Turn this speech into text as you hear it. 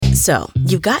So,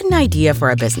 you've got an idea for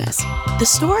a business, the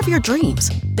store of your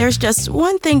dreams. There's just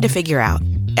one thing to figure out: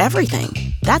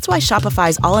 everything. That's why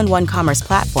Shopify's all-in-one commerce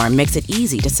platform makes it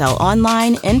easy to sell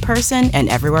online, in person, and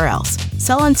everywhere else.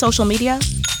 Sell on social media,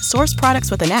 source products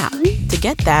with an app to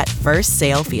get that first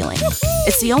sale feeling.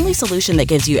 It's the only solution that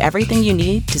gives you everything you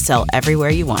need to sell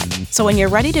everywhere you want. So when you're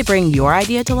ready to bring your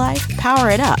idea to life, power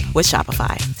it up with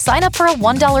Shopify. Sign up for a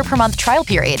 $1 per month trial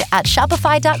period at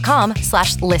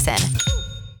shopify.com/listen.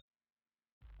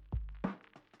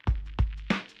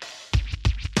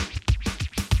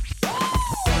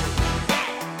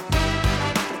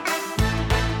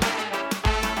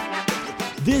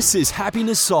 This is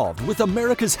Happiness Solved with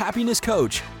America's happiness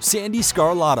coach, Sandy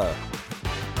Scarlatta.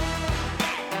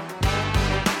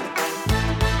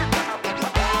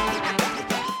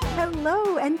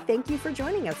 Hello, and thank you for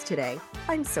joining us today.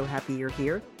 I'm so happy you're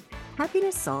here.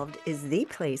 Happiness Solved is the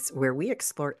place where we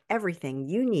explore everything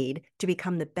you need to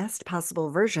become the best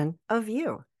possible version of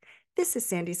you. This is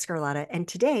Sandy Scarlatta, and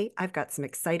today I've got some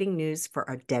exciting news for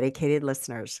our dedicated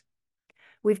listeners.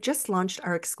 We've just launched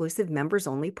our exclusive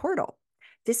members-only portal.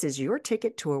 This is your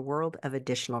ticket to a world of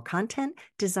additional content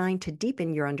designed to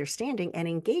deepen your understanding and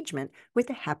engagement with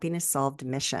the Happiness Solved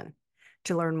mission.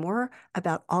 To learn more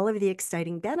about all of the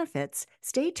exciting benefits,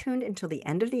 stay tuned until the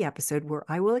end of the episode where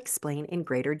I will explain in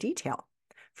greater detail.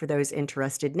 For those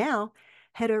interested now,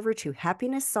 head over to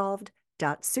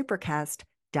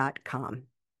happinesssolved.supercast.com.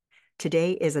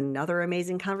 Today is another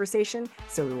amazing conversation,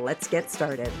 so let's get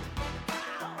started.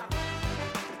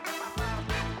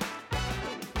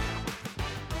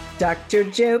 Dr.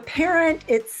 Joe Parent,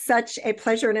 it's such a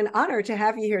pleasure and an honor to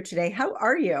have you here today. How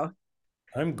are you?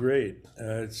 I'm great.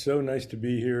 It's so nice to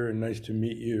be here and nice to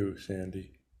meet you,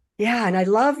 Sandy. Yeah, and I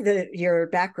love your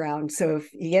background. So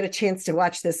if you get a chance to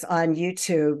watch this on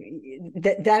YouTube,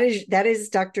 that is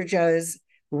Dr. Joe's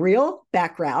real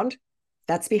background.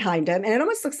 That's behind him. And it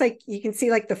almost looks like you can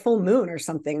see like the full moon or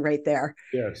something right there.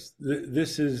 Yes,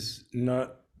 this is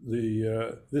not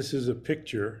this is a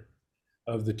picture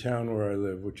of the town where I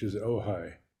live, which is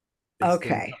Ojai.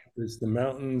 It's the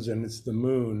mountains and it's the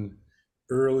moon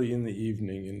early in the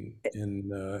evening in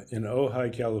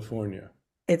Ojai, California.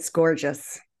 It's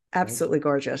gorgeous. Absolutely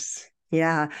gorgeous.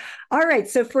 Yeah. All right.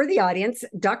 So for the audience,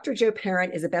 Dr. Joe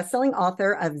Parent is a best-selling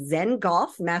author of Zen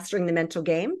Golf, Mastering the Mental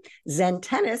Game, Zen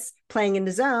Tennis, Playing in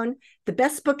the Zone, the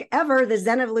best book ever, The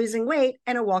Zen of Losing Weight,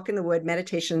 and A Walk in the Wood,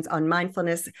 Meditations on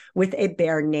Mindfulness with a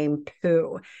Bear Named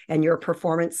Pooh. And you're a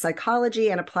performance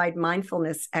psychology and applied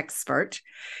mindfulness expert.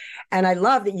 And I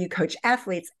love that you coach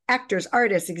athletes, actors,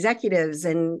 artists, executives,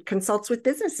 and consults with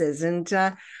businesses. And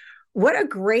what a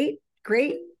great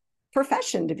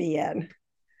profession to be in.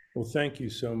 Well, thank you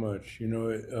so much.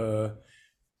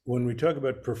 When we talk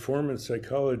about performance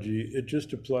psychology, it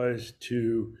just applies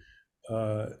to,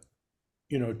 to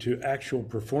actual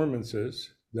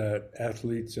performances that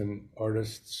athletes and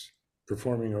artists,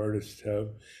 performing artists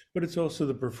have, but it's also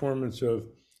the performance of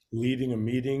leading a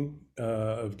meeting,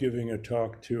 of giving a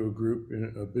talk to a group,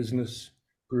 a business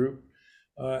group.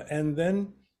 And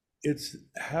then it's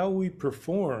how we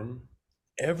perform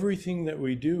everything that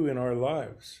we do in our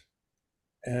lives.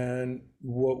 And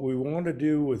what we want to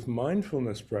do with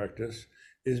mindfulness practice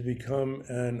is become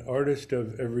an artist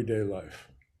of everyday life,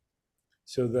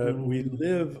 so that we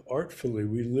live artfully,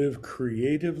 we live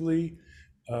creatively,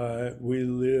 we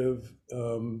live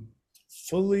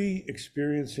fully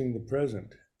experiencing the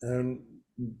present. And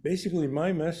basically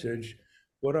my message,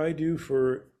 what I do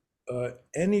for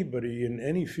anybody in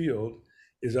any field,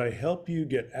 is I help you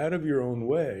get out of your own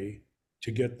way to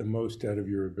get the most out of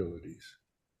your abilities.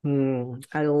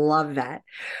 I love that.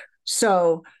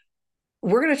 So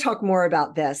we're going to talk more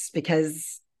about this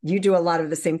because you do a lot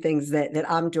of the same things that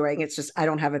I'm doing. It's just I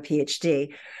don't have a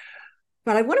PhD.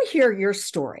 But I want to hear your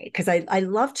story because I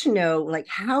love to know like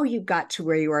how you got to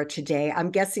where you are today. I'm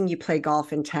guessing you play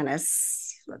golf and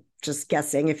tennis. Just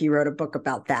guessing if you wrote a book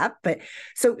about that. But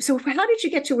so how did you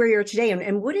get to where you are today?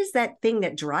 And what is that thing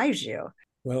that drives you?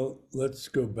 Well, let's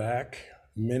go back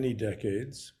many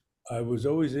decades. I was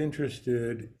always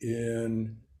interested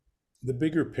in the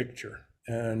bigger picture.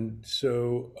 And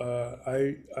so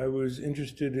I was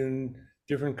interested in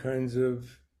different kinds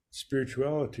of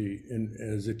spirituality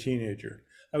as a teenager.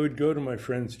 I would go to my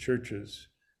friends' churches.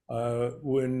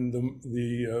 When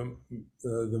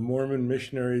the Mormon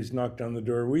missionaries knocked on the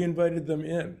door, we invited them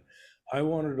in. I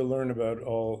wanted to learn about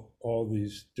all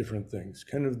these different things,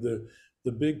 kind of the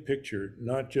big picture,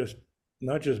 not just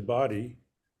body,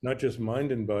 not just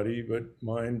mind and body, but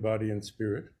mind, body, and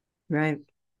spirit. Right.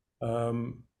 I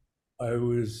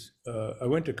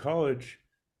went to college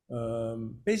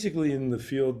basically in the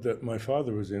field that my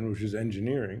father was in, which is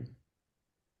engineering.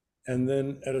 And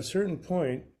then at a certain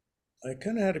point, I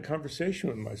kind of had a conversation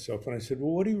with myself, and I said,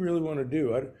 well, what do you really want to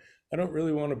do? I don't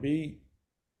really want to be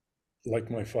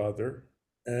like my father.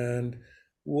 And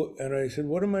I said,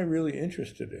 what am I really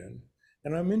interested in?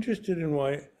 And I'm interested in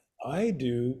why I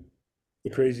do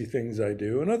the crazy things I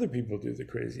do, and other people do the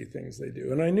crazy things they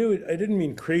do. And I knew it, I didn't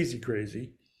mean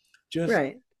crazy, just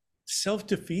Right.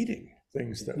 self-defeating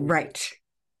things that we do. Right.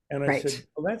 And I Right. said,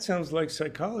 well, that sounds like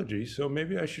psychology, so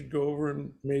maybe I should go over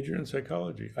and major in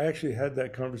psychology. I actually had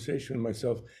that conversation with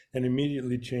myself and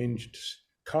immediately changed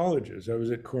colleges. I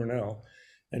was at Cornell,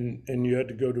 and you had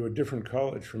to go to a different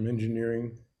college from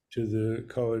engineering to the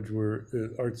college where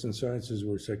arts and sciences,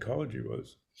 where psychology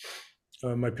was.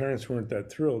 My parents weren't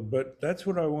that thrilled, but that's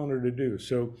what I wanted to do.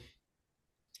 So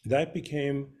that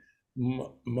became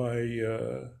my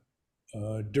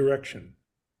direction,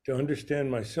 to understand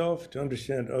myself, to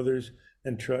understand others,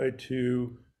 and try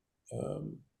to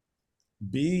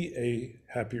be a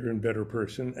happier and better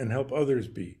person and help others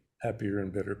be happier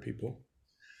and better people.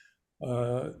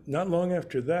 Not long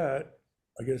after that,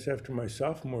 I guess after my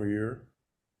sophomore year,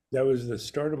 that was the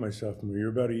start of my sophomore year,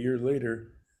 about a year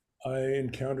later, I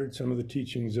encountered some of the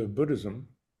teachings of Buddhism.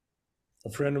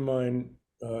 A friend of mine,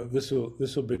 this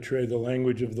will betray the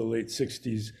language of the late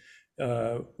 60s.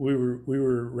 We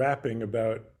were rapping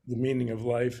about the meaning of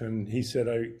life, and he said,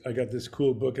 I got this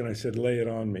cool book, and I said, lay it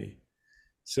on me.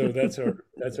 So that's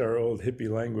our old hippie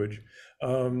language.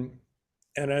 And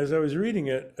as I was reading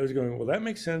it, I was going, well, that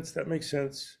makes sense. That makes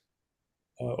sense.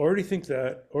 Already think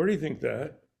that. Already think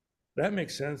that. That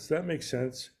makes sense. That makes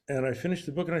sense. And I finished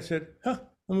the book, and I said,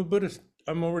 I'm a Buddhist.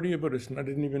 I'm already a Buddhist, and I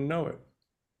didn't even know it.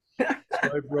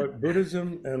 So I brought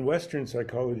Buddhism and Western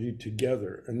psychology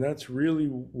together, and that's really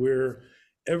where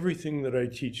everything that I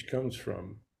teach comes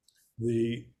from.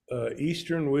 The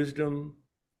Eastern wisdom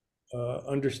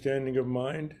understanding of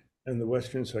mind and the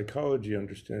Western psychology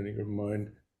understanding of mind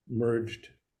merged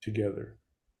together.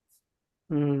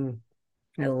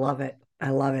 I love it.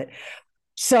 I love it.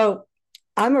 So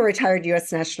I'm a retired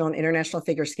U.S. national and international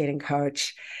figure skating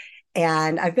coach.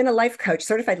 And I've been a life coach,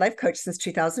 certified life coach since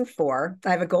 2004. I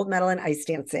have a gold medal in ice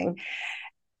dancing.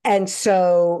 And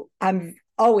so I'm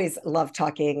always love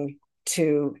talking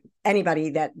to anybody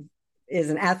that is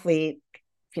an athlete,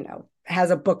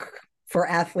 has a book for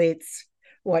athletes,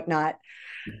 whatnot.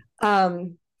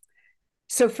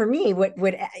 So for me,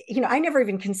 I never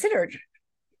even considered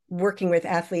working with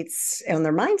athletes on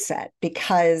their mindset,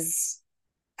 because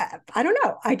I don't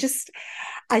know.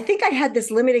 I think I had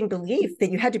this limiting belief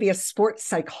that you had to be a sports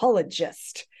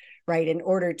psychologist, right, in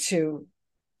order to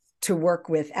work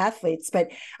with athletes.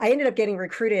 But I ended up getting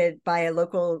recruited by a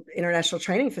local international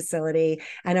training facility,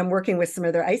 and I'm working with some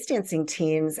of their ice dancing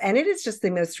teams. And it is just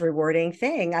the most rewarding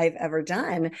thing I've ever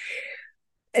done,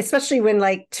 especially when,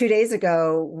 like 2 days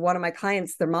ago, one of my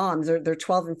clients, their moms, they're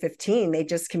 12 and 15, they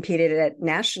just competed at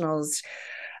nationals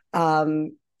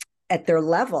at their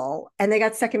level, and they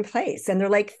got second place. And they're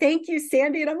like, thank you,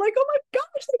 Sandy. And I'm like, oh my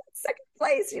gosh, they got second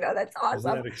place. That's awesome.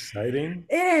 Isn't that exciting?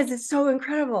 It is. It's so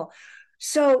incredible.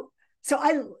 So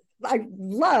I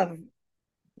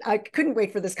couldn't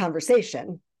wait for this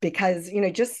conversation, because,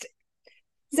 just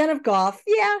zen of golf.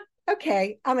 Yeah.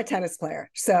 Okay. I'm a tennis player.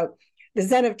 So the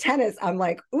zen of tennis, I'm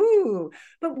like, ooh,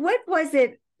 but what was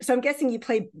it? So I'm guessing you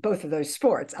play both of those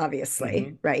sports,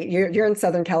 obviously, right? You're in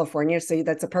Southern California, so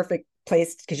that's a perfect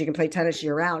place because you can play tennis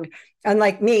year round.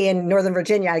 Unlike me in Northern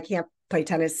Virginia, I can't play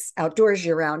tennis outdoors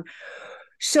year round.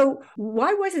 So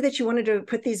why was it that you wanted to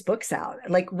put these books out?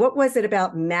 Like, what was it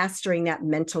about mastering that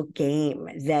mental game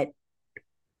that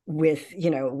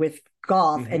with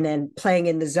golf and then playing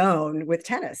in the zone with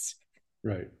tennis?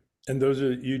 Right. And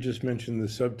you just mentioned the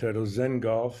subtitle, Zen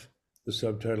Golf. The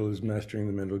subtitle is Mastering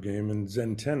the Mental Game, and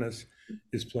Zen Tennis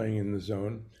is Playing in the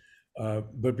Zone.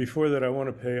 But before that, I want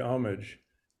to pay homage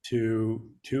to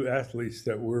two athletes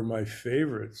that were my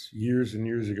favorites years and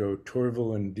years ago,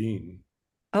 Torvill and Dean.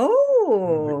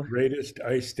 Oh, the greatest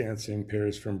ice dancing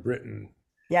pairs from Britain.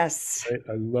 Yes.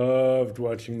 I loved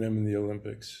watching them in the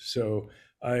Olympics. So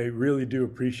I really do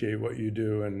appreciate what you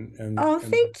do.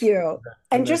 Thank you.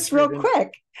 And just real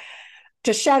quick,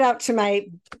 to shout out to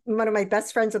one of my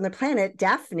best friends on the planet,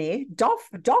 Daphne,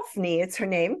 Daphne, it's her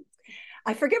name.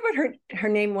 I forget what her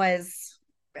name was,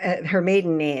 her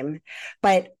maiden name,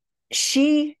 but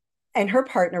she and her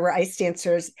partner were ice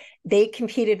dancers. They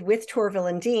competed with Torvill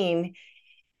and Dean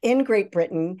in Great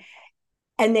Britain,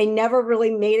 and they never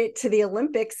really made it to the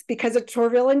Olympics because of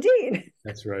Torvill and Dean.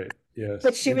 That's right. Yes.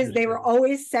 But they were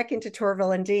always second to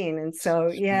Torvill and Dean. And so,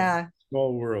 yeah.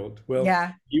 small world. Well,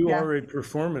 Yeah. you Yeah. are a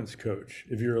performance coach.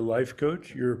 If you're a life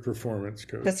coach, you're a performance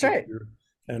coach. That's right.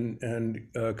 And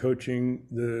coaching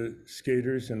the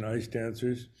skaters and ice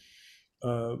dancers.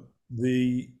 Uh,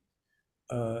 the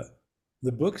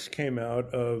the books came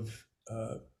out of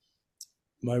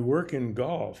my work in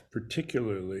golf,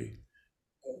 particularly.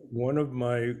 One of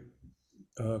my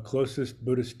closest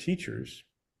Buddhist teachers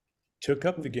took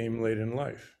up the game late in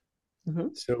life. Mm-hmm.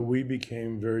 So we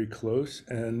became very close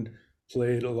and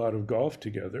played a lot of golf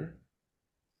together.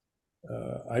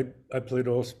 I played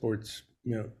all sports,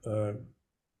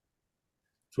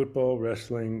 football,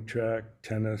 wrestling, track,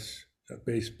 tennis,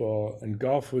 baseball, and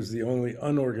golf was the only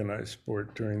unorganized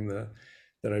sport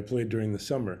that I played during the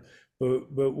summer.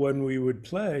 But when we would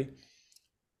play,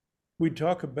 we'd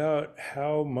talk about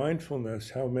how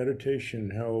mindfulness, how meditation,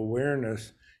 how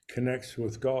awareness connects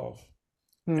with golf.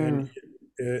 Mm.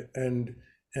 And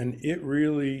it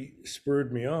really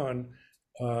spurred me on.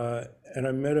 And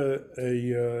I met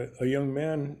a young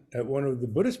man at one of the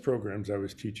Buddhist programs I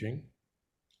was teaching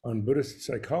on Buddhist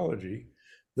psychology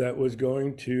that was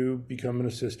going to become an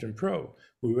assistant pro.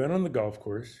 We went on the golf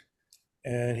course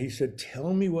and he said,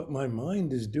 "Tell me what my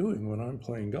mind is doing when I'm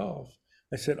playing golf."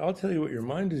 I said, "I'll tell you what your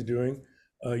mind is doing.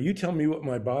 You tell me what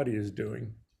my body is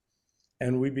doing."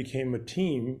 And we became a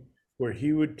team where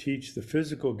he would teach the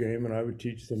physical game and I would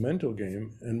teach the mental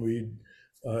game. And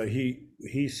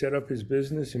he set up his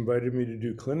business, invited me to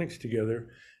do clinics together.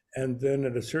 And then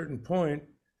at a certain point,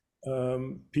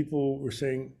 people were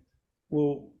saying,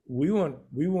 "Well, we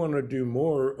want to do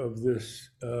more of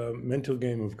this mental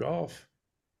game of golf."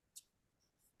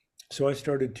 So I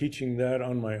started teaching that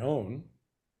on my own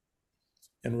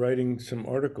and writing some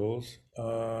articles.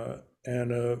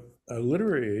 And a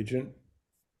literary agent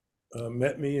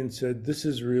met me and said, "This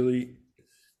is really,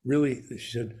 really,"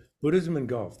 she said, "Buddhism and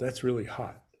golf, that's really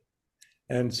hot."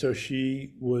 And so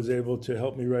she was able to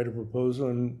help me write a proposal,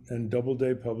 and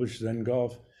Doubleday published Zen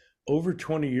Golf over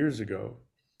 20 years ago.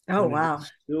 Oh, and wow.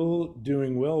 It's still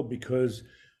doing well because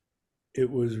it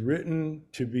was written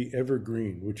to be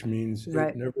evergreen, which means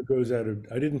Right. it never goes out of,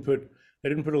 I didn't put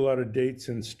a lot of dates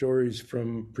and stories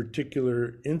from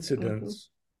particular incidents,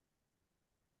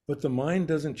 but the mind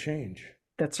doesn't change.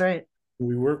 That's right.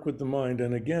 We work with the mind.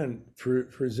 And again,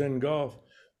 for Zen Golf,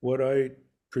 what I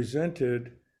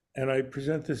presented, and I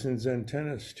present this in Zen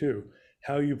Tennis too,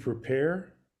 how you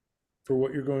prepare for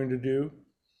what you're going to do,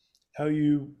 how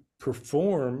you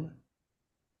perform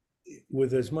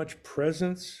with as much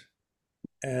presence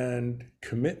and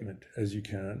commitment as you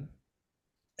can,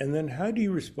 and then how do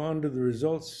you respond to the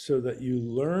results so that you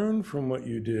learn from what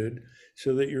you did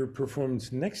so that your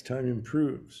performance next time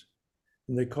improves.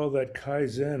 And they call that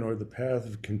Kaizen, or the path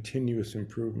of continuous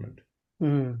improvement.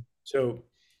 Mm. So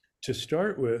to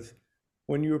start with,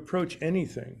 when you approach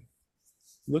anything,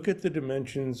 look at the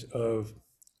dimensions of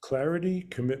clarity,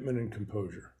 commitment, and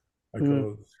composure. I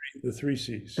call it the three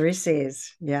C's. 3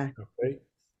 C's. Yeah. Okay.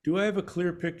 Do I have a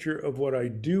clear picture of what I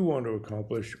do want to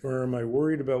accomplish, or am I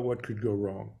worried about what could go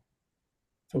wrong?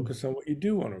 Focus on what you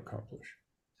do want to accomplish.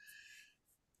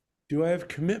 Do I have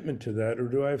commitment to that, or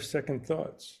do I have second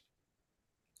thoughts?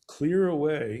 Clear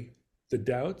away the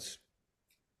doubts.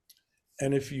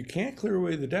 And if you can't clear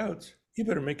away the doubts, you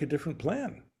better make a different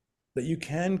plan that you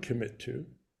can commit to.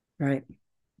 Right.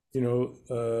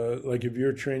 Like if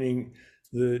you're training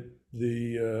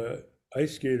the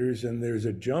ice skaters and there's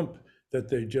a jump that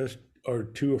they just are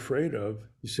too afraid of,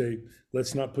 you say,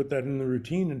 let's not put that in the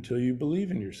routine until you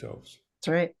believe in yourselves. That's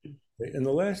right. And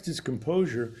the last is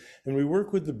composure. And we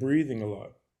work with the breathing a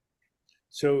lot.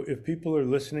 So if people are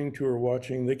listening to or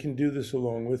watching, they can do this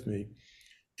along with me.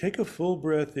 Take a full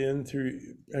breath in through,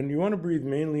 and you want to breathe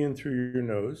mainly in through your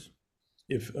nose,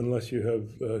 unless you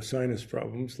have sinus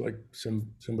problems, like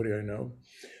somebody I know.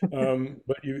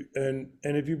 But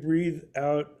if you breathe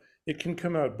out, it can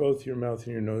come out both your mouth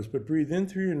and your nose, but breathe in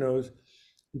through your nose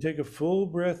and take a full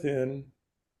breath in,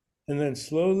 and then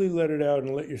slowly let it out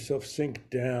and let yourself sink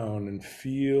down and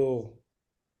feel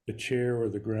the chair or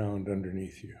the ground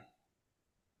underneath you.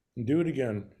 And do it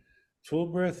again. Full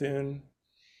breath in,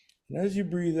 and as you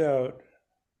breathe out,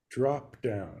 drop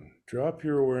down. Drop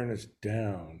your awareness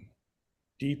down,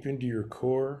 deep into your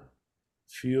core.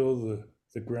 Feel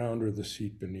the ground or the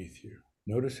seat beneath you.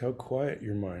 Notice how quiet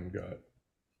your mind got.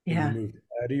 Yeah. And you moved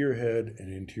out of your head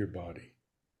and into your body.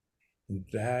 And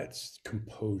that's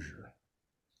composure.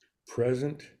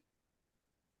 Present,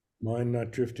 mind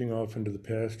not drifting off into the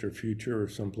past or future or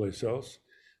someplace else,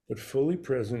 but fully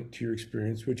present to your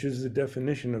experience, which is the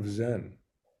definition of Zen.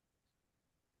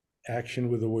 Action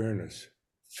with awareness,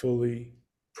 fully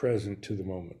present to the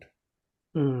moment.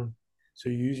 Mm. So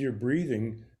you use your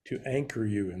breathing to anchor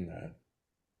you in that.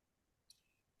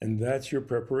 And that's your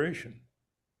preparation.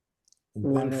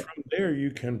 And then from there,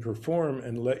 you can perform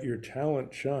and let your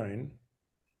talent shine,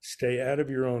 stay out of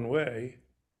your own way,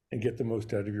 and get the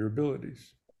most out of your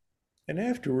abilities. And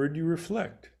afterward, you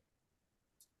reflect.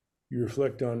 You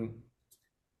reflect on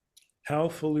how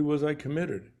fully was I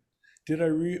committed?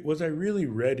 Was I really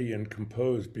ready and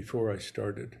composed before I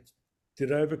started?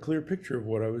 Did I have a clear picture of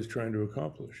what I was trying to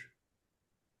accomplish?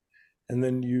 And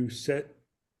then you set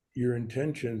your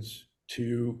intentions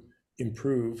to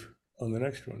improve on the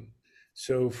next one.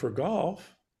 So for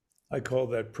golf, I call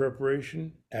that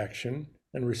preparation, action,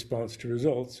 and response to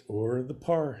results, or the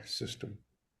PAR system.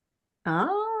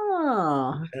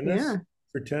 Oh, yeah.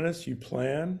 For tennis, you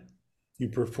plan, you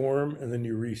perform, and then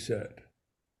you reset.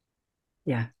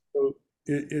 Yeah. So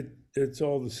it's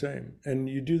all the same. And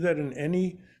you do that in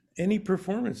any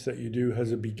performance that you do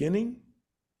has a beginning,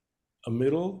 a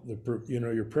middle,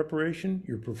 your preparation,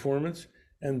 your performance,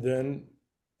 and then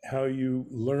how you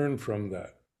learn from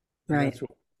that. Right.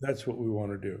 That's what we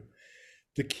want to do.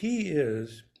 The key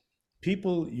is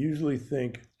people usually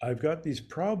think, I've got these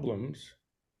problems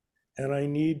and I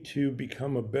need to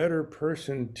become a better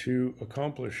person to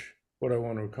accomplish what I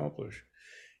want to accomplish.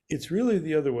 It's really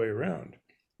the other way around.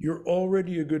 You're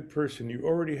already a good person. You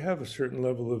already have a certain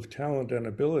level of talent and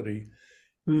ability.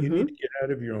 You need to get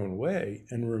out of your own way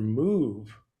and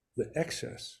remove the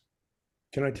excess.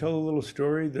 Can I tell a little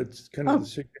story that's kind of the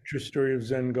signature story of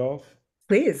Zen golf?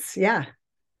 Please, yeah.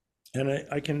 And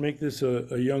I can make this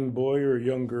a young boy or a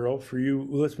young girl. For you,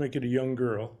 let's make it a young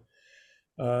girl.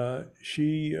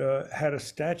 She had a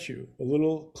statue, a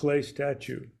little clay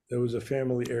statue that was a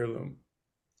family heirloom.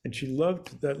 And she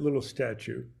loved that little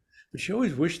statue, but she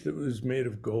always wished that it was made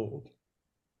of gold.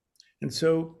 And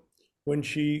so when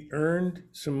she earned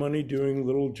some money doing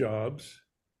little jobs,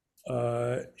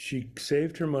 she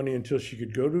saved her money until she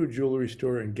could go to a jewelry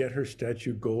store and get her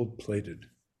statue gold plated.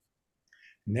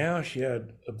 Now she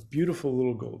had a beautiful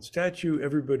little gold statue.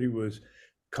 Everybody was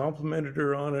complimented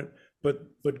her on it,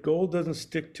 but gold doesn't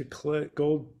stick to clay.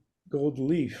 Gold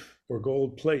leaf or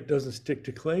gold plate doesn't stick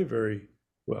to clay very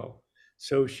well.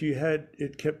 So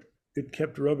it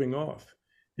kept rubbing off,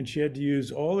 and she had to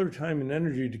use all her time and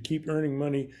energy to keep earning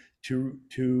money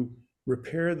to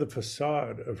repair the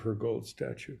facade of her gold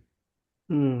statue.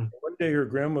 One day her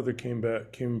grandmother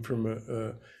came from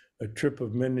a trip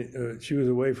of many, she was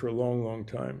away for a long, long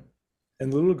time.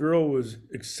 And the little girl was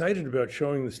excited about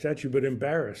showing the statue, but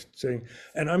embarrassed, saying,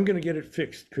 and I'm going to get it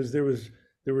fixed, because there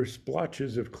were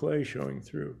splotches of clay showing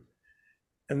through.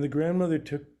 And the grandmother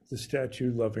took the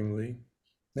statue lovingly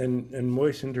and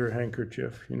moistened her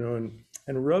handkerchief, and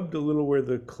rubbed a little where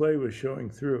the clay was showing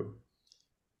through.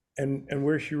 And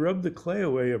where she rubbed the clay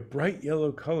away, a bright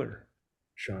yellow color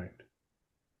shined.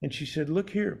 And she said,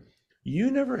 look here, you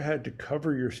never had to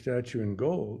cover your statue in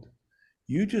gold.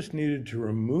 You just needed to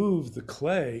remove the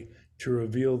clay to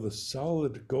reveal the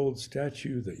solid gold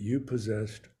statue that you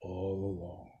possessed all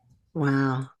along.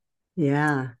 Wow.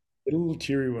 Yeah. I get a little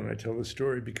teary when I tell the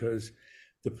story, because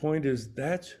the point is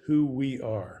that's who we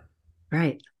are.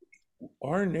 Right.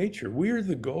 Our nature, we're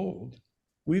the gold.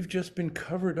 We've just been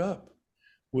covered up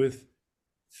with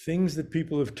things that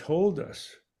people have told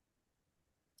us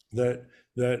that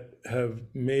have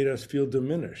made us feel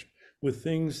diminished, with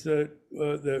things that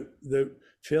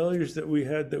failures that we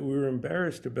had that we were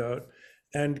embarrassed about,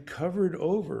 and covered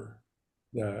over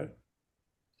that.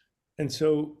 And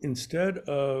so instead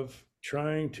of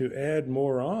trying to add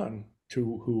more on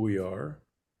to who we are,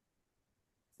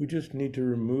 we just need to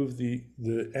remove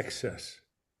the excess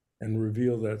and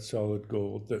reveal that solid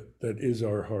gold that is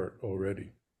our heart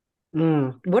already.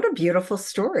 What a beautiful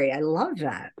story. I love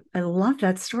that. I love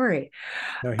that story.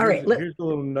 Now, All right. Here's a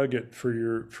little nugget for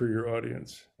your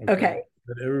audience. Okay.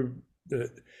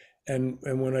 And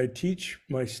when I teach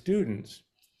my students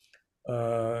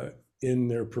in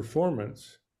their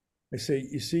performance, I say,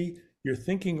 you see, you're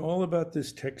thinking all about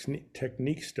this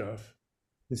technique stuff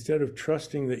instead of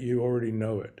trusting that you already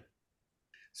know it.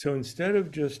 So instead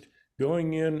of just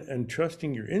going in and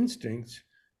trusting your instincts,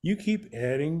 you keep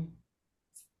adding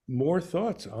more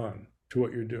thoughts on to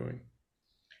what you're doing,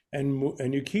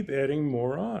 and you keep adding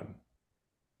more on,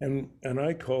 and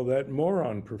I call that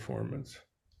moron performance,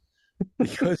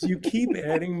 because you keep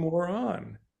adding more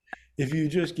on. If you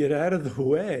just get out of the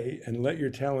way and let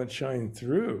your talent shine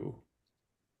through,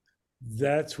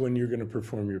 that's when you're going to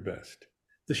perform your best.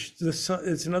 The sun,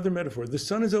 it's another metaphor. The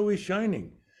sun is always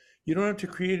shining. You don't have to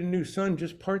create a new sun,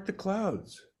 just part the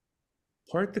clouds.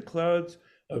 Part the clouds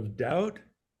of doubt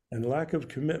and lack of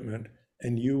commitment,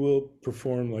 and you will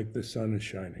perform like the sun is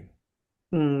shining.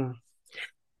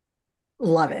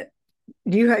 Love it.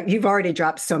 You've already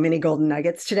dropped so many golden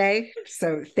nuggets today.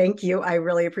 So thank you. I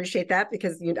really appreciate that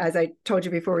because as I told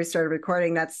you before we started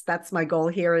recording, that's my goal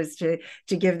here is to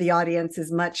give the audience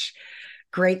as much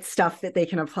great stuff that they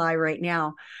can apply right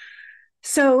now.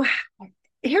 So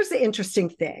here's the interesting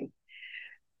thing.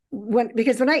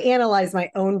 Because when I analyze my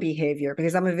own behavior,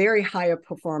 because I'm a very high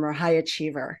performer, high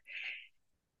achiever,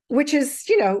 which is,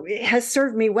 has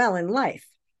served me well in life.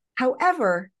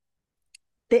 However,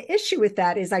 the issue with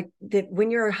that is that when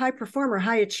you're a high performer,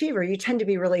 high achiever, you tend to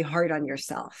be really hard on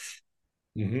yourself,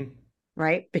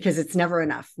 right? Because it's never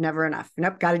enough.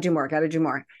 Nope, got to do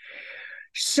more.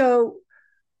 So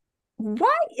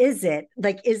why is it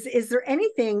like, is there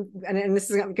anything, and this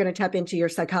is going to tap into your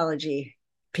psychology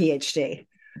PhD,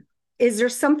 is there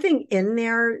something in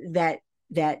there that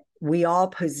we all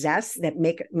possess that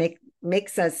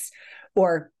makes us,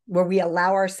 or where we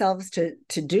allow ourselves to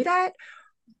do that?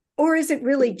 Or is it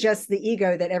really just the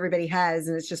ego that everybody has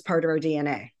and it's just part of our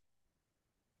DNA?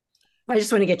 I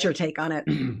just want to get your take on it.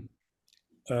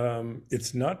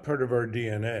 It's not part of our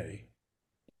DNA.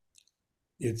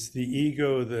 It's the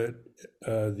ego the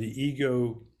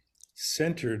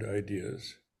ego-centered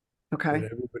ideas that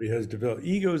everybody has developed.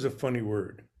 Ego is a funny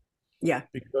word. Yeah.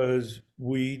 Because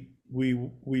we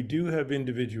do have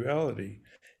individuality.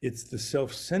 It's the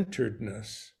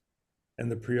self-centeredness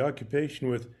and the preoccupation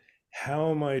with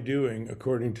how am I doing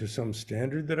according to some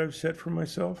standard that I've set for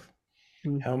myself?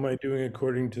 How am I doing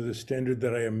according to the standard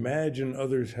that I imagine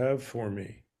others have for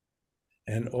me?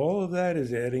 And all of that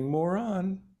is adding more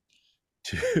on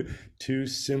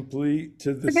basically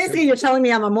you're telling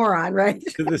me I'm a moron, right?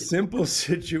 to the simple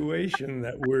situation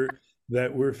that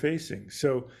we're facing.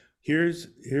 So here's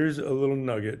a little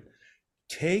nugget.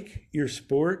 Take your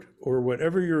sport or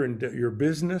whatever your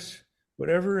business,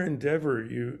 whatever endeavor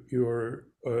you're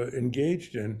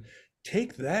engaged in,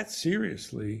 take that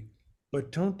seriously,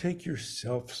 but don't take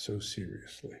yourself so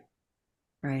seriously.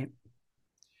 Right.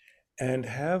 And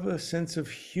have a sense of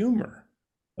humor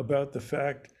about the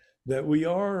fact that we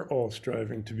are all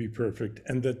striving to be perfect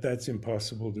and that's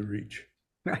impossible to reach.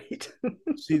 Right.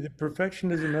 See, the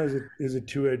perfectionism is a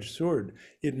two-edged sword.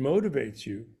 It motivates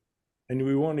you, and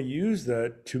we want to use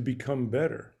that to become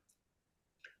better.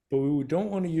 But we don't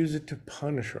want to use it to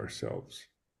punish ourselves.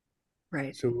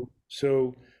 Right. So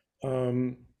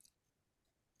I've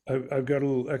got a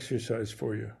little exercise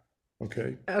for you.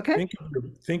 Okay.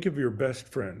 Think of your best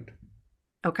friend.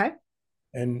 Okay.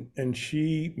 And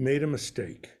she made a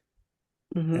mistake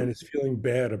and is feeling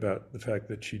bad about the fact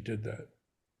that she did that.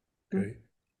 Okay.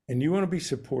 And you want to be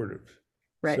supportive.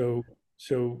 Right.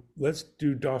 So let's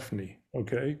do Daphne.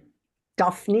 Okay.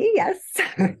 Daphne, yes.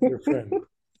 Your friend.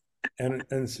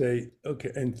 And say,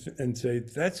 okay, and say,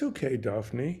 that's okay,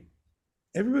 Daphne.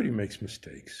 Everybody makes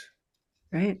mistakes.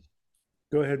 Right.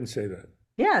 Go ahead and say that.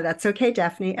 Yeah, that's okay,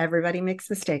 Daphne. Everybody makes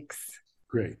mistakes.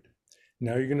 Great.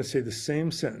 Now you're going to say the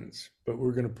same sentence, but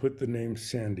we're going to put the name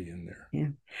Sandy in there. Yeah.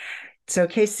 It's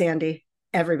okay, Sandy.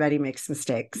 Everybody makes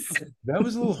mistakes. That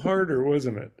was a little harder,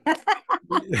 wasn't it?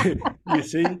 You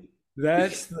see,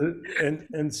 that's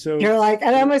and so you're like,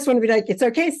 I almost want to be like, it's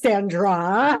okay,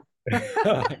 Sandra.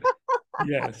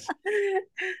 Yes.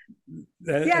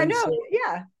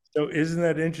 So isn't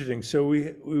that interesting? So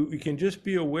we can just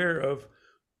be aware of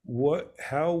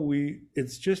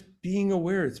it's just being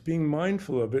aware, it's being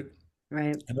mindful of it.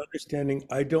 Right. And understanding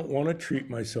I don't want to treat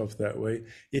myself that way.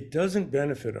 It doesn't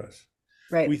benefit us.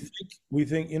 Right. We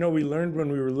think, we learned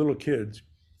when we were little kids,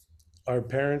 our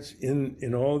parents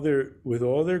with all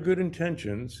their good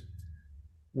intentions,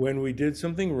 when we did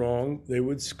something wrong, they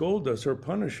would scold us or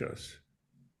punish us.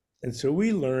 And so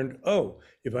we learned,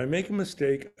 if I make a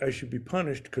mistake, I should be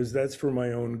punished because that's for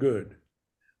my own good.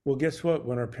 Well, guess what?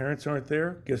 When our parents aren't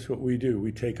there, guess what we do?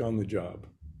 We take on the job.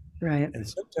 Right. And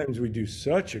sometimes we do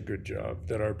such a good job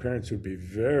that our parents would be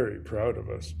very proud of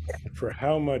us for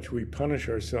how much we punish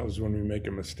ourselves when we make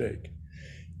a mistake.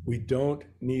 We don't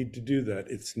need to do that.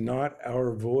 It's not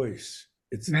our voice.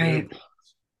 It's their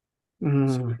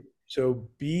voice. So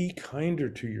be kinder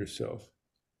to yourself.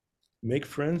 Make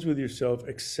friends with yourself.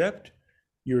 Accept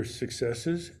your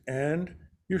successes and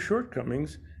your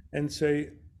shortcomings and say,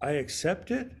 I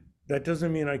accept it. That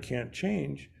doesn't mean I can't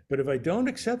change. But if I don't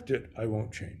accept it, I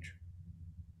won't change.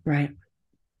 Right.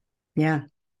 Yeah.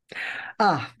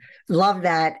 Love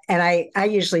that. And I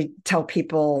usually tell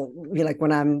people, like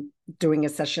when I'm doing a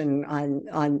session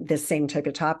on this same type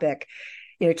of topic,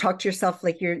 talk to yourself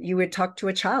like you would talk to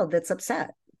a child that's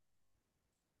upset,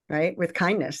 right? With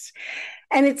kindness.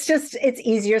 And it's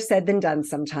easier said than done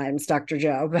sometimes, Dr.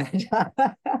 Joe. But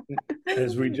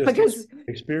as we just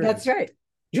experienced. That's right.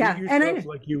 Treat yourself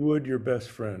like you would your best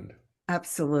friend.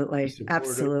 Absolutely. supportive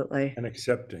Absolutely. and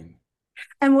accepting.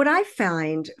 And what I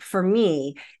find for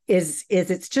me is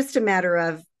it's just a matter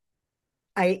of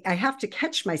I have to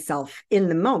catch myself in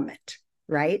the moment,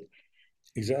 right?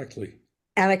 Exactly.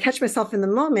 And I catch myself in the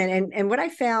moment. And what I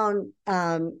found,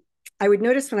 I would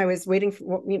notice when I was waiting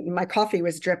for my coffee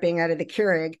was dripping out of the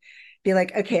Keurig, be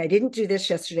like, okay, I didn't do this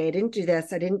yesterday. I didn't do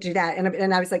this. I didn't do that.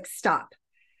 And I was like, stop.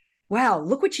 Wow,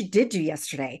 look what you did do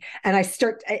yesterday. And I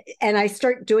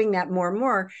start doing that more and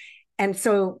more. And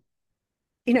so,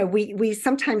 we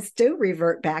sometimes do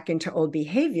revert back into old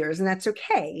behaviors, and that's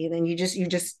okay. And then you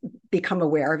just become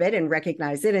aware of it and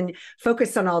recognize it and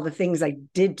focus on all the things I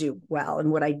did do well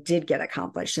and what I did get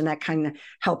accomplished. And that kind of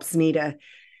helps me to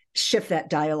shift that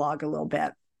dialogue a little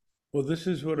bit. Well, this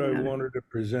is what I Yeah. wanted to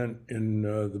present in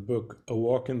the book, A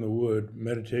Walk in the Wood,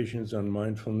 Meditations on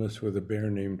Mindfulness with a Bear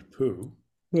Named Pooh,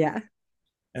 Yeah.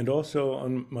 and also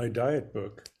on my diet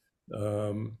book.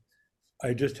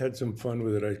 I just had some fun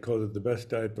with it. I called it the best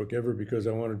diet book ever because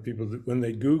I wanted people to, when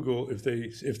they Google, if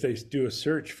they do a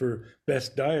search for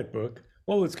best diet book,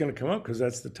 well, it's going to come up because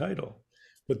that's the title.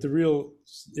 But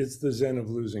it's the Zen of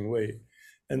losing weight.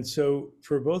 And so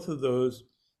for both of those,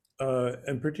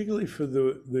 and particularly for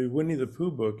the Winnie the Pooh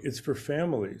book, it's for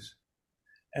families,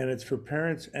 and it's for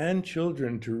parents and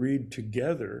children to read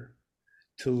together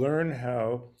to learn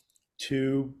how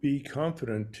to be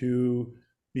confident, to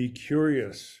be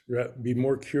curious, be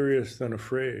more curious than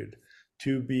afraid,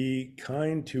 to be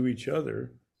kind to each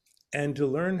other, and to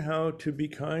learn how to be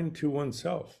kind to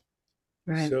oneself.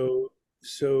 Right.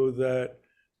 So that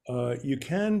you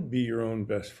can be your own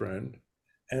best friend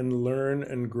and learn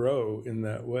and grow in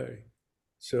that way.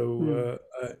 So,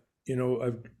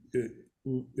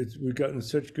 we've gotten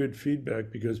such good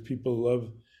feedback because people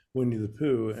love Winnie the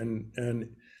Pooh,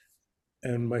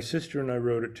 and my sister and I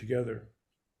wrote it together.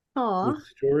 Aw. With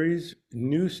stories,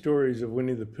 new stories of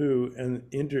Winnie the Pooh, and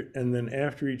then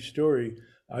after each story,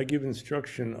 I give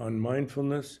instruction on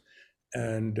mindfulness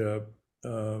and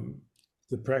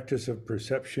the practice of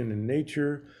perception in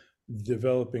nature,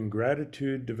 developing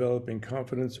gratitude, developing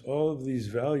confidence, all of these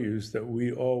values that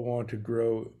we all want to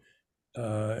grow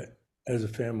as a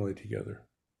family together.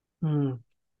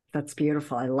 That's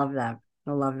beautiful. I love that.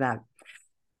 I love that.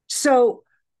 So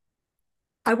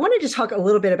I wanted to talk a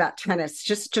little bit about tennis,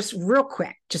 just real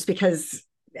quick, just because,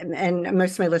 and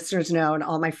most of my listeners know, and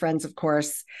all my friends, of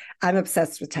course, I'm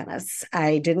obsessed with tennis.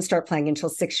 I didn't start playing until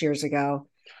 6 years ago.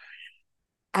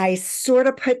 I sort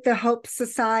of put the hopes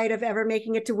aside of ever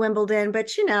making it to Wimbledon,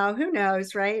 but who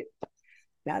knows, right?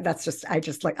 No,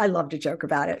 I love to joke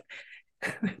about it.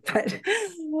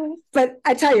 but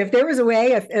I tell you, if there was a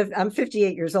way, if I'm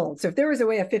 58 years old, so if there was a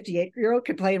way a 58-year-old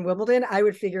could play in Wimbledon, I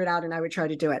would figure it out and I would try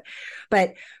to do it.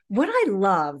 But what I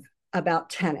love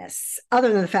about tennis,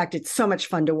 other than the fact it's so much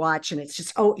fun to watch, and it's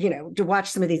just, to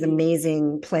watch some of these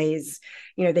amazing plays,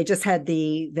 they just had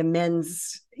the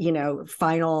men's,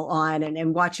 final on,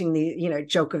 and watching the,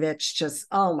 Djokovic, just,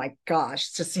 oh my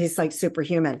gosh, he's like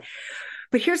superhuman.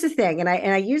 But here's the thing, and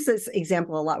I use this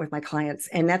example a lot with my clients,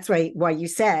 and that's why you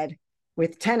said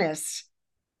with tennis,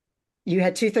 you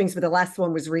had two things, but the last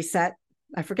one was reset.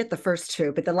 I forget the first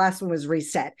two, but the last one was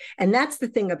reset. And that's the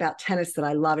thing about tennis that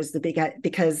I love is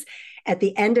because at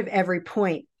the end of every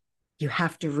point, you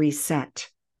have to reset.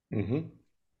 Mm-hmm.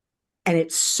 And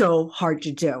it's so hard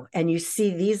to do. And you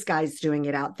see these guys doing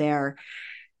it out there.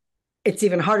 It's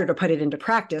even harder to put it into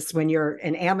practice when you're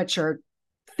an amateur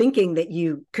thinking that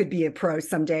you could be a pro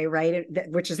someday, right?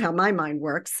 Which is how my mind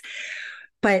works.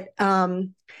 But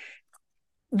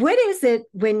what is it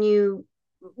when you,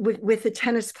 with the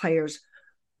tennis players,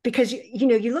 because,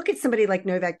 you look at somebody like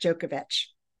Novak Djokovic,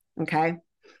 okay?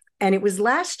 And it was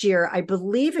last year, I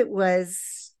believe it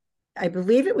was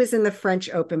in the French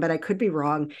Open, but I could be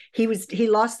wrong. He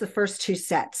lost the first two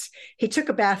sets. He took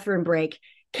a bathroom break,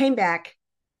 came back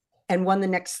and won the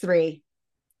next three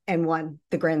and won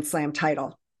the Grand Slam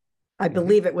title. I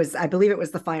believe it was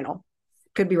the final.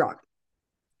 Could be wrong.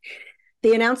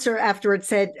 The announcer afterwards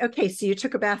said, okay, so you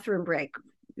took a bathroom break.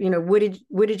 What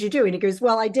did you do? And he goes,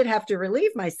 well, I did have to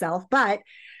relieve myself, but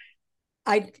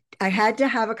I had to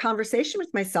have a conversation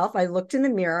with myself. I looked in the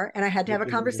mirror and I had to have a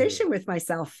conversation with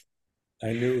myself.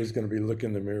 I knew it was going to be look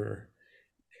in the mirror.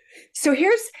 So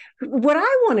here's what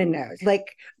I want to know. Like,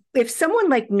 if someone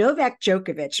like Novak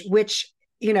Djokovic, which,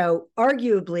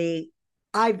 arguably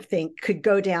I think could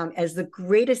go down as the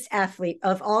greatest athlete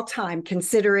of all time,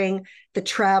 considering the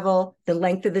travel, the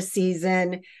length of the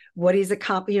season, what he's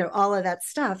accomplished, all of that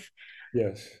stuff.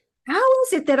 Yes. How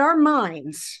is it that our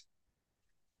minds,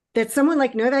 that someone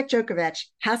like Novak Djokovic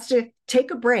has to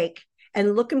take a break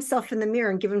and look himself in the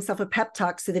mirror and give himself a pep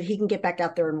talk so that he can get back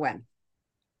out there and win?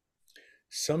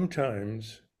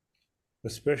 sometimes,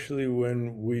 especially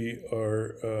when we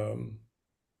are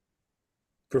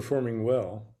performing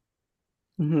well,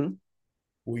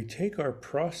 we take our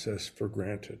process for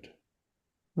granted.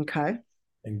 Okay.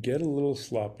 And get a little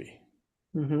sloppy.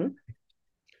 We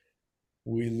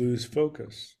lose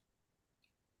focus.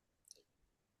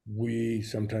 We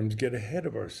sometimes get ahead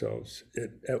of ourselves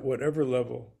at whatever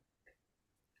level.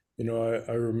 You know,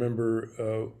 I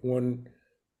remember one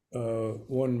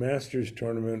Masters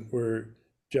tournament where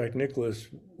Jack Nicklaus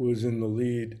was in the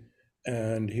lead,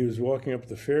 and he was walking up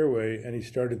the fairway, and he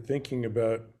started thinking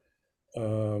about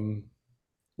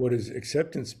what his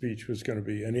acceptance speech was going to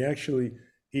be, and he actually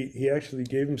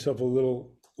gave himself a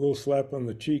little slap on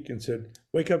the cheek and said,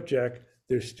 "Wake up, Jack.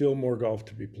 There's still more golf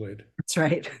to be played." That's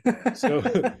right.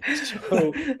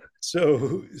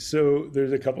 so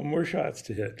there's a couple more shots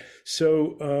to hit.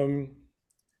 So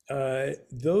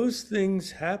those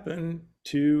things happen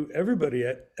to everybody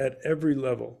at every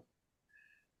level.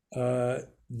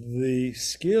 The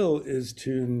skill is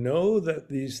to know that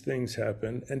these things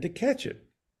happen and to catch it,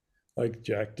 like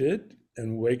Jack did,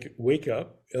 and wake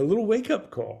up, a little wake-up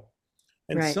call.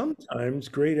 And Right. Sometimes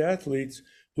great athletes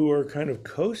who are kind of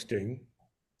coasting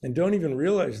and don't even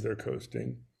realize they're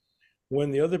coasting,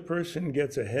 when the other person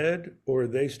gets ahead or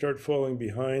they start falling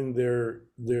behind the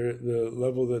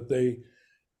level that they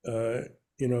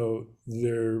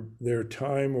their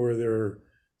time or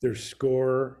their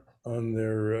score on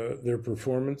their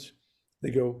performance,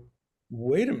 they go,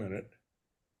 wait a minute,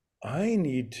 I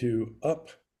need to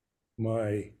up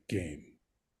my game.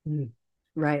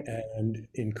 Right. And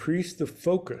increase the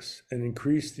focus and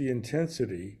increase the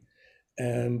intensity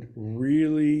and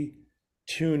really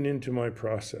tune into my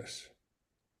process.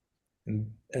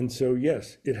 And so,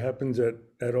 yes, it happens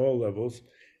at all levels.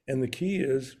 And the key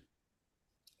is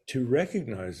to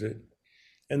recognize it.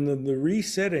 And then the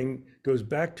resetting goes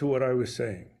back to what I was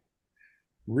saying.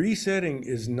 Resetting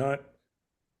is not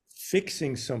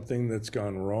fixing something that's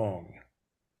gone wrong,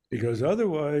 because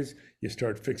otherwise you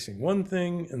start fixing one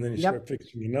thing and then you start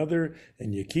fixing another,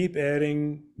 and you keep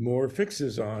adding more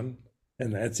fixes on,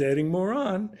 and that's adding more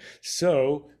on.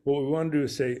 So what we want to do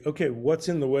is say, okay, what's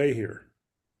in the way here?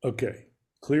 Okay,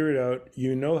 clear it out.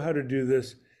 You know how to do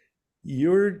this.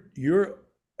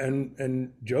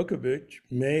 And Djokovic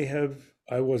may have,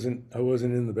 I wasn't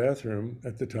in the bathroom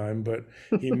at the time, but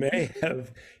he may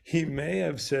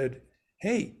have said,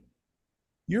 hey,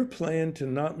 you're playing to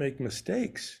not make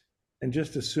mistakes, and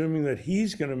just assuming that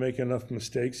he's going to make enough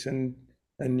mistakes and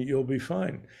you'll be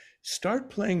fine. Start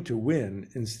playing to win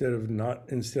and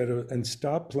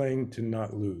stop playing to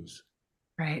not lose.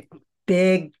 Right.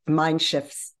 Big mind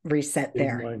shifts reset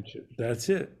there. Big mind shift. That's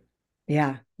it.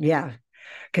 Yeah. Yeah.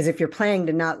 Because if you're playing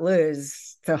to not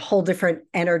lose, it's a whole different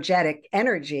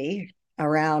energy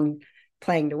around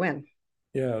playing to win.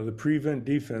 Yeah. The prevent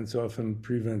defense often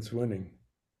prevents winning.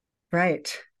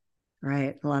 Right.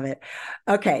 Right. Love it.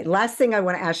 Okay. Last thing I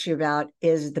want to ask you about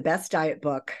is the best diet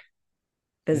book,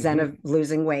 The Zen of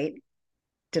Losing Weight.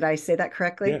 Did I say that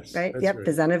correctly? Yes. Right. That's Yep. right.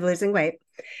 The Zen of Losing Weight.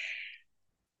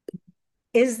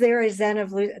 Is there a Zen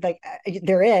of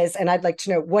there is, and I'd like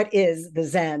to know, what is the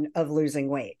Zen of losing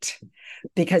weight?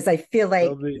 Because I feel like,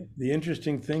 well, the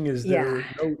interesting thing is there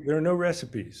are no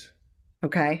recipes.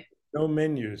 Okay. No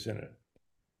menus in it,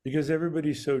 because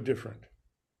everybody's so different.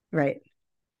 Right.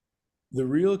 The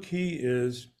real key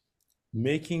is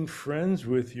making friends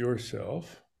with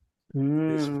yourself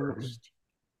is first.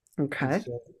 Okay.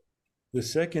 So the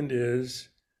second is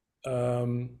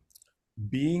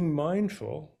being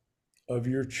mindful of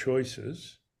your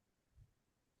choices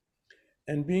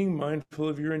and being mindful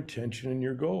of your intention and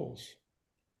your goals.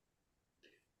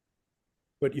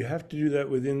 But you have to do that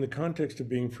within the context of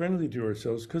being friendly to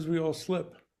ourselves, because we all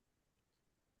slip.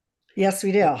 Yes,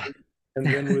 we do. And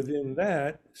then within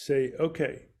that, say,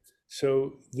 okay,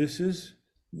 so this is,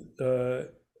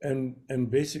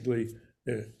 and basically,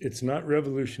 it's not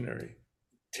revolutionary.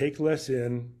 Take less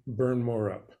in, burn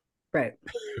more up. Right.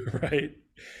 Right?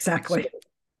 Exactly. So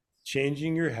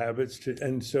changing your habits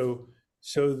and so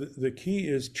the key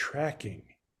is tracking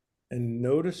and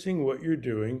noticing what you're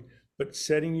doing, but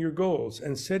setting your goals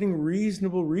and setting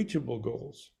reasonable, reachable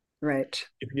goals. Right.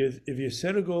 If you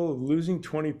set a goal of losing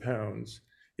 20 pounds,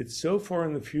 it's so far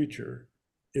in the future,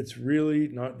 it's really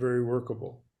not very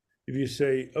workable. If you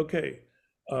say, okay,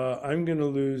 I'm going to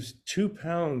lose 2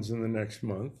 pounds in the next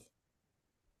month,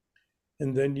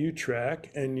 and then you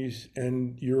track and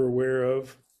you're aware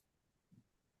of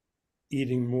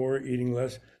eating more, eating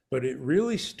less, but it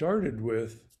really started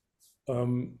with,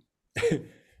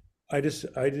 I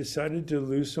decided to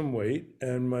lose some weight,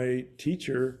 and my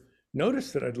teacher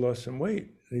noticed that I'd lost some weight.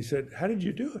 And he said, how did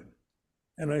you do it?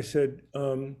 And I said,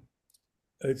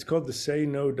 it's called the Say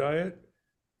No Diet.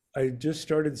 I just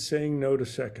started saying no to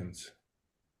seconds.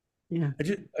 Yeah.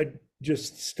 I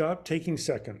just stopped taking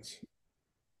seconds.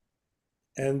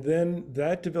 And then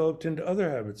that developed into other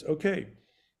habits. Okay,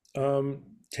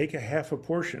 take a half a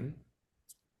portion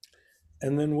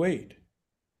and then wait.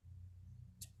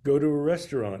 Go to a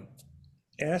restaurant,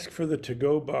 ask for the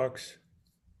to-go box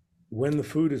when the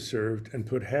food is served and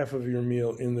put half of your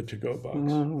meal in the to-go box.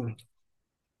 Mm.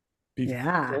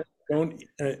 Yeah.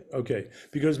 Okay,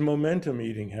 because momentum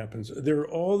eating happens. There are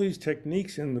all these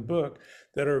techniques in the book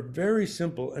that are very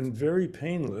simple and very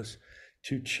painless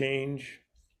to change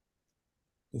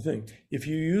the thing. If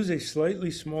you use a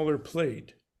slightly smaller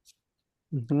plate,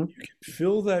 Mm-hmm. you can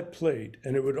fill that plate,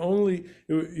 and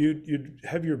you'd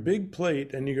have your big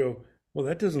plate, and you go, well,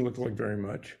 that doesn't look like very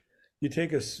much. You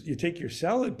take your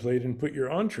salad plate and put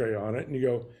your entree on it, and you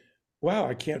go, wow,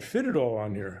 I can't fit it all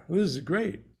on here. This is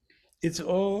great. It's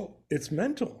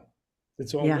mental.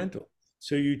 It's all mental.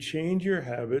 So you change your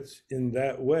habits in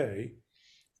that way,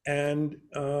 and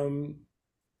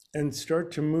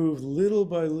start to move little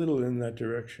by little in that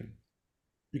direction.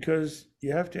 Because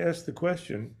you have to ask the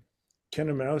question, can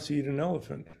a mouse eat an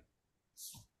elephant?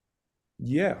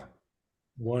 Yeah,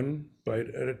 one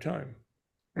bite at a time.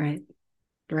 Right.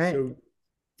 Right. So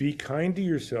be kind to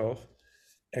yourself,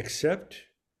 accept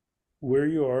where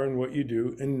you are and what you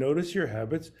do, and notice your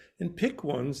habits, and pick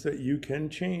ones that you can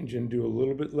change and do a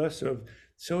little bit less of,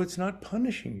 so it's not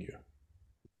punishing you.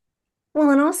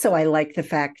 Well, and also I like the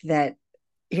fact that,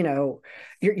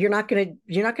 you're not going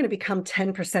to become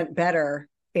 10% better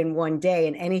in one day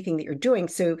in anything that you're doing.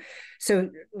 So,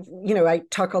 I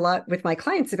talk a lot with my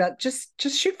clients about just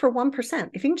shoot for 1%.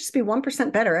 If you can just be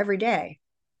 1% better every day.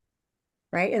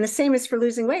 Right. And the same is for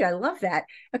losing weight. I love that.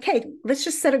 Okay, let's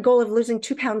just set a goal of losing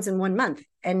 2 pounds in 1 month.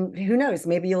 And who knows,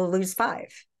 maybe you'll lose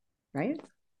 5. Right.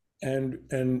 And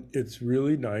it's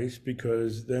really nice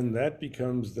because then that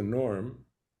becomes the norm.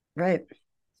 Right.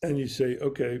 And you say,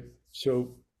 okay,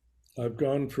 so I've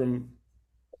gone from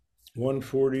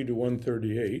 140 to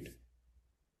 138.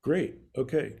 Great.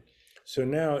 Okay. So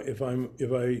now if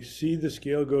I see the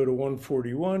scale go to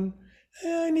 141,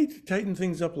 I need to tighten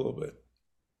things up a little bit.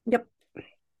 Yep.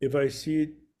 If I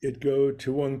see it go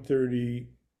to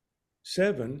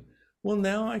 137, well,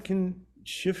 now I can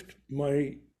shift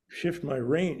my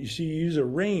range. You see, you use a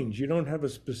range. You don't have a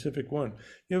specific one.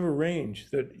 You have a range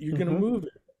that you're going to move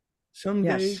it. Some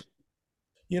days,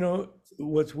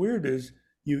 what's weird is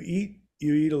you eat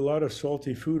a lot of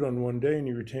salty food on one day and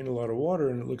you retain a lot of water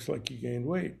and it looks like you gained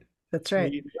weight. That's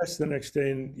right. You eat less the next day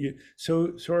and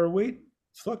so our weight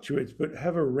fluctuates, but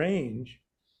have a range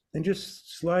and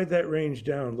just slide that range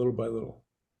down little by little.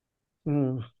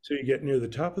 Mm. So you get near the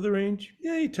top of the range,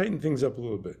 you tighten things up a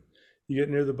little bit. You get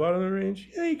near the bottom of the range,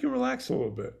 you can relax a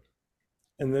little bit.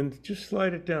 And then just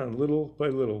slide it down little by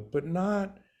little, but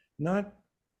not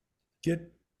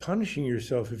get punishing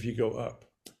yourself if you go up.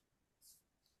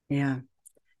 Yeah.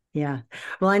 Yeah.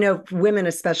 Well, I know women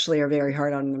especially are very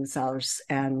hard on themselves,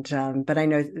 but I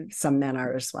know some men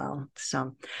are as well.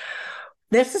 So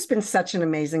this has been such an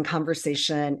amazing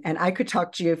conversation, and I could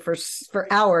talk to you for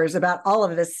hours about all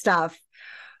of this stuff.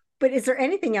 But is there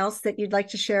anything else that you'd like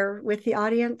to share with the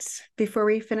audience before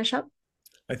we finish up?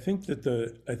 I think that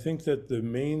the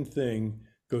main thing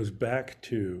goes back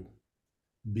to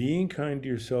being kind to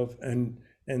yourself and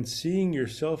seeing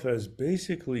yourself as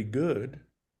basically good,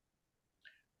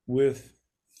 with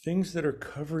things that are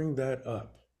covering that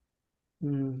up.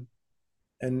 Mm.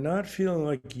 And not feeling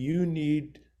like you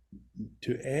need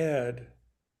to add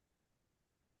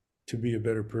to be a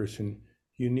better person.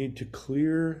 You need to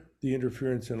clear the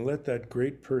interference and let that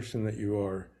great person that you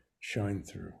are shine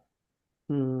through.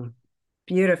 Mm.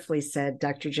 Beautifully said,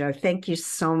 Dr. Joe. Thank you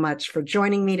so much for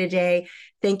joining me today.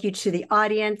 Thank you to the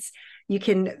audience. You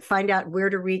can find out where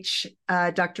to reach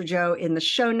Dr. Joe in the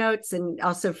show notes, and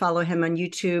also follow him on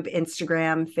YouTube,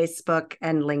 Instagram, Facebook,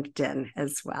 and LinkedIn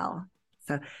as well.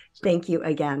 So thank you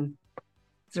again.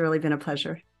 It's really been a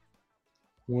pleasure.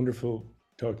 Wonderful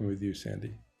talking with you,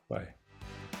 Sandy. Bye.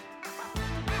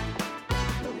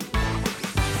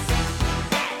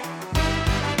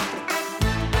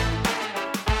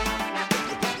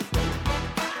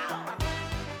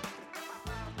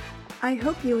 I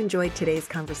hope you enjoyed today's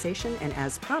conversation, and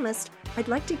as promised, I'd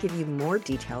like to give you more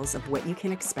details of what you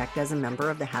can expect as a member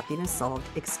of the Happiness Solved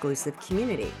exclusive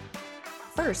community.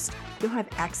 First, you'll have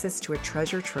access to a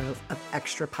treasure trove of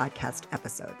extra podcast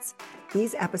episodes.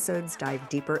 These episodes dive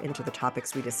deeper into the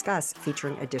topics we discuss,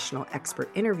 featuring additional expert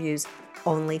interviews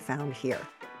only found here.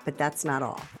 But that's not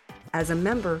all. As a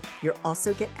member, you'll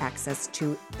also get access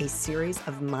to a series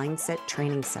of mindset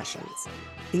training sessions.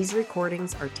 These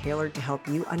recordings are tailored to help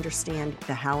you understand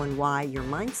the how and why your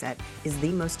mindset is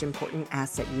the most important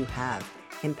asset you have,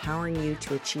 empowering you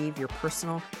to achieve your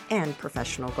personal and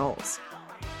professional goals.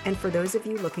 And for those of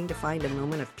you looking to find a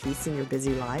moment of peace in your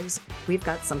busy lives, we've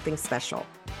got something special: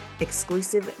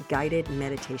 exclusive guided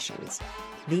meditations.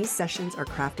 These sessions are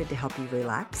crafted to help you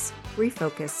relax,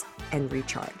 refocus, and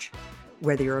recharge.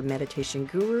 Whether you're a meditation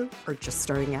guru or just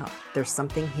starting out, there's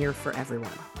something here for everyone.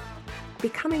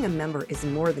 Becoming a member is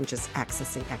more than just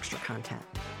accessing extra content.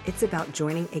 It's about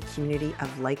joining a community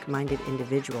of like-minded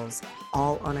individuals,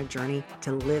 all on a journey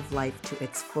to live life to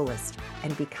its fullest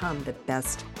and become the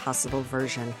best possible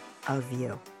version of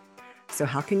you. So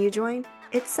how can you join?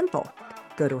 It's simple.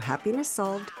 Go to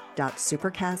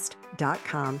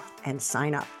happinesssolved.supercast.com and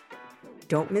sign up.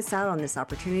 Don't miss out on this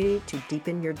opportunity to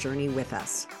deepen your journey with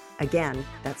us. Again,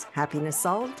 that's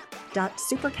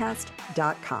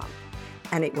happinesssolved.supercast.com,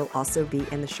 and it will also be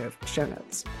in the show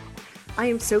notes. I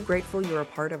am so grateful you're a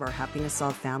part of our Happiness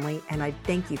Solved family, and I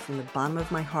thank you from the bottom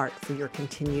of my heart for your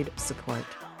continued support.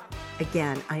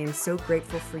 Again, I am so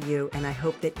grateful for you, and I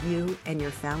hope that you and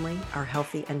your family are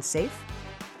healthy and safe,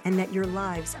 and that your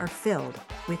lives are filled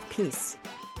with peace,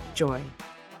 joy,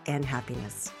 and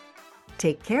happiness.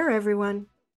 Take care, everyone.